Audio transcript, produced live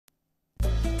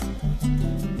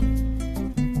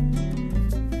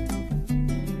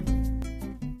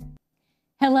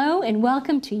Hello and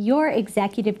welcome to your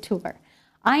executive tour.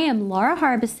 I am Laura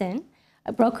Harbison,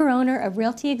 a broker-owner of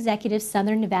Realty Executive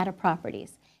Southern Nevada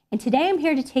Properties. And today I'm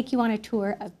here to take you on a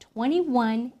tour of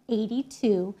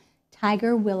 2182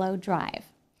 Tiger Willow Drive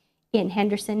in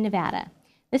Henderson, Nevada.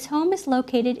 This home is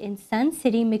located in Sun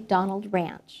City McDonald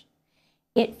Ranch.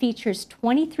 It features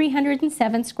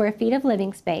 2,307 square feet of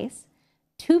living space,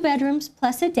 2 bedrooms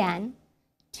plus a den,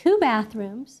 2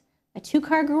 bathrooms, a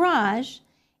 2-car garage,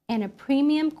 and a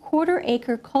premium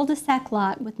quarter-acre cul-de-sac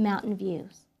lot with mountain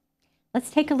views. Let's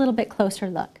take a little bit closer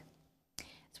look.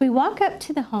 As we walk up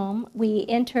to the home, we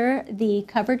enter the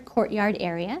covered courtyard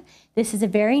area. This is a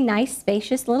very nice,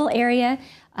 spacious little area,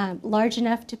 large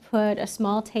enough to put a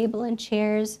small table and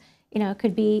chairs. You know, it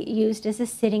could be used as a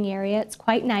sitting area. It's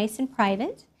quite nice and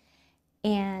private.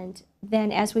 And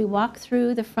then as we walk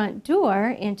through the front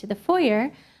door into the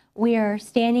foyer, we are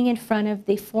standing in front of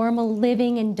the formal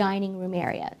living and dining room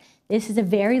area. This is a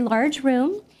very large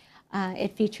room.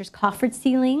 It features coffered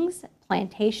ceilings,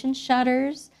 plantation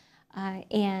shutters,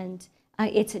 and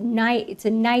it's a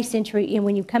nice entry. And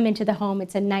when you come into the home,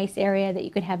 it's a nice area that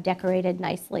you could have decorated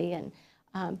nicely and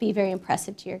be very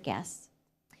impressive to your guests.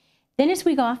 Then as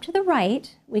we go off to the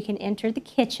right, we can enter the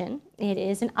kitchen. It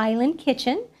is an island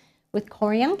kitchen with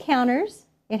corian counters.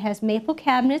 It has maple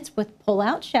cabinets with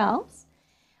pull-out shelves.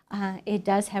 It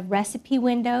does have recipe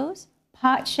windows,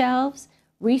 pot shelves,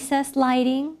 recessed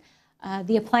lighting.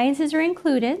 The appliances are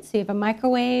included, so you have a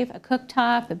microwave, a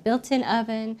cooktop, a built-in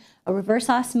oven, a reverse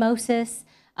osmosis,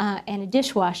 and a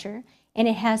dishwasher. And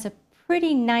it has a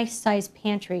pretty nice sized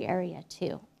pantry area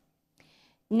too.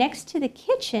 Next to the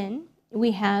kitchen,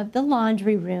 we have the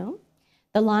laundry room.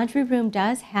 The laundry room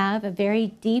does have a very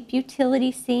deep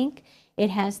utility sink. It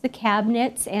has the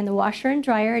cabinets and the washer and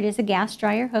dryer. It is a gas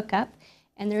dryer hookup.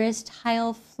 And there is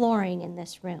tile flooring in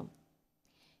this room.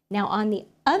 Now on the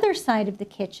other side of the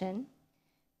kitchen,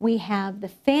 we have the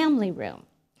family room.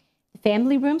 The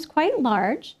family room's quite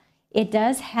large. It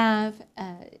does have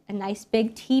a nice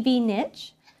big TV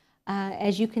niche.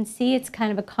 As you can see, it's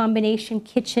kind of a combination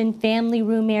kitchen family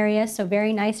room area, so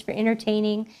very nice for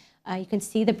entertaining. You can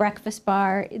see the breakfast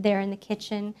bar there in the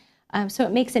kitchen. So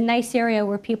it makes a nice area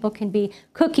where people can be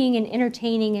cooking and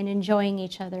entertaining and enjoying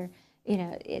each other, you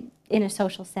know, in a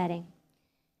social setting.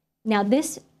 Now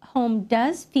this home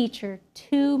does feature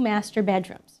 2 master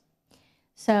bedrooms.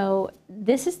 So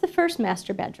this is the first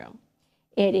master bedroom.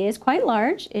 It is quite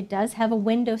large. It does have a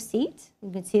window seat.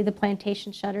 You can see the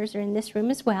plantation shutters are in this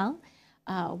room as well.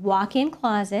 Walk-in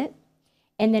closet,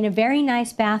 and then a very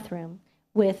nice bathroom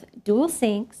with dual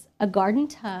sinks, a garden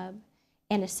tub,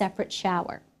 and a separate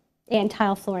shower, and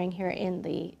tile flooring here in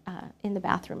the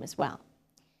bathroom as well.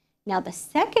 Now the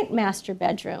second master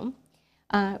bedroom,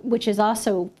 which is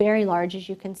also very large as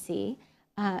you can see,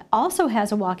 also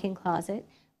has a walk-in closet,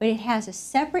 but it has a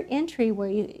separate entry where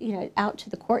you know, out to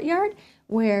the courtyard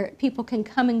where people can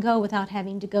come and go without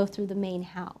having to go through the main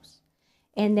house.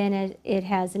 And then it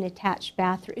has an attached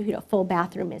bathroom, you know, full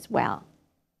bathroom as well.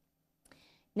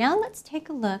 Now let's take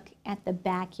a look at the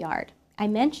backyard. I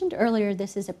mentioned earlier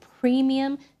this is a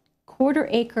premium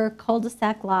quarter-acre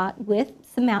cul-de-sac lot with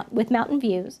mountain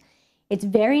views. It's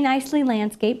very nicely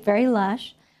landscaped, very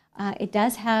lush. It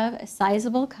does have a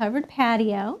sizable covered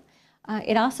patio.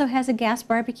 It also has a gas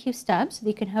barbecue stub so that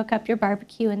you can hook up your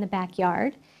barbecue in the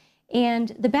backyard.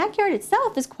 And the backyard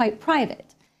itself is quite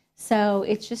private. So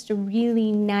it's just a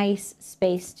really nice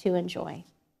space to enjoy.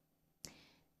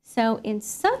 So in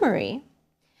summary,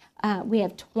 we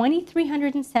have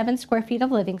 2,307 square feet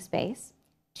of living space,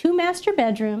 2 master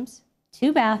bedrooms,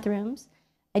 2 bathrooms,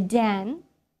 a den,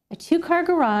 a 2-car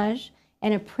garage,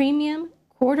 and a premium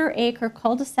quarter-acre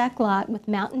cul-de-sac lot with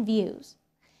mountain views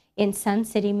in Sun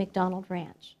City McDonald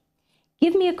Ranch.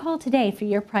 Give me a call today for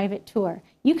your private tour.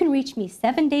 You can reach me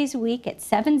 7 days a week at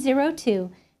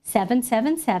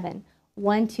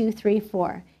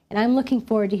 702-777-1234, and I'm looking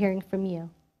forward to hearing from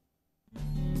you.